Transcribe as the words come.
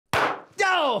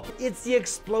Wow! It's the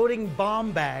exploding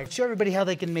bomb bag. Show everybody how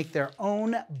they can make their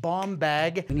own bomb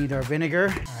bag. We need our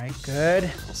vinegar. All right, good.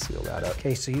 I'll seal that up.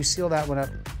 Okay, so you seal that one up.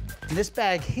 In this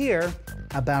bag here,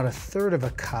 about 1/3 of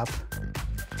a cup.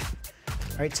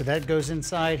 All right, so that goes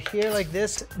inside here like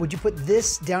this. Would you put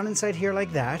this down inside here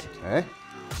like that? Okay.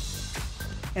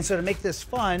 And so to make this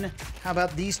fun, how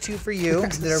about these two for you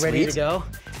that are ready to go?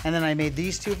 And then I made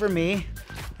these two for me.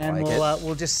 And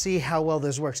we'll just see how well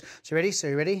this works. So ready? So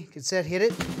you ready? Get set, hit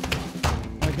it.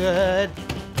 Oh, good.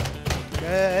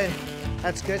 Good.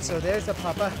 That's good. So there's the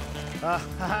papa.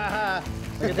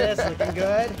 Look at this, looking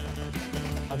good.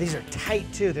 Oh, these are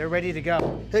tight too. They're ready to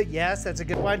go. Yes, that's a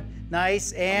good one.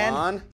 Nice. And come on.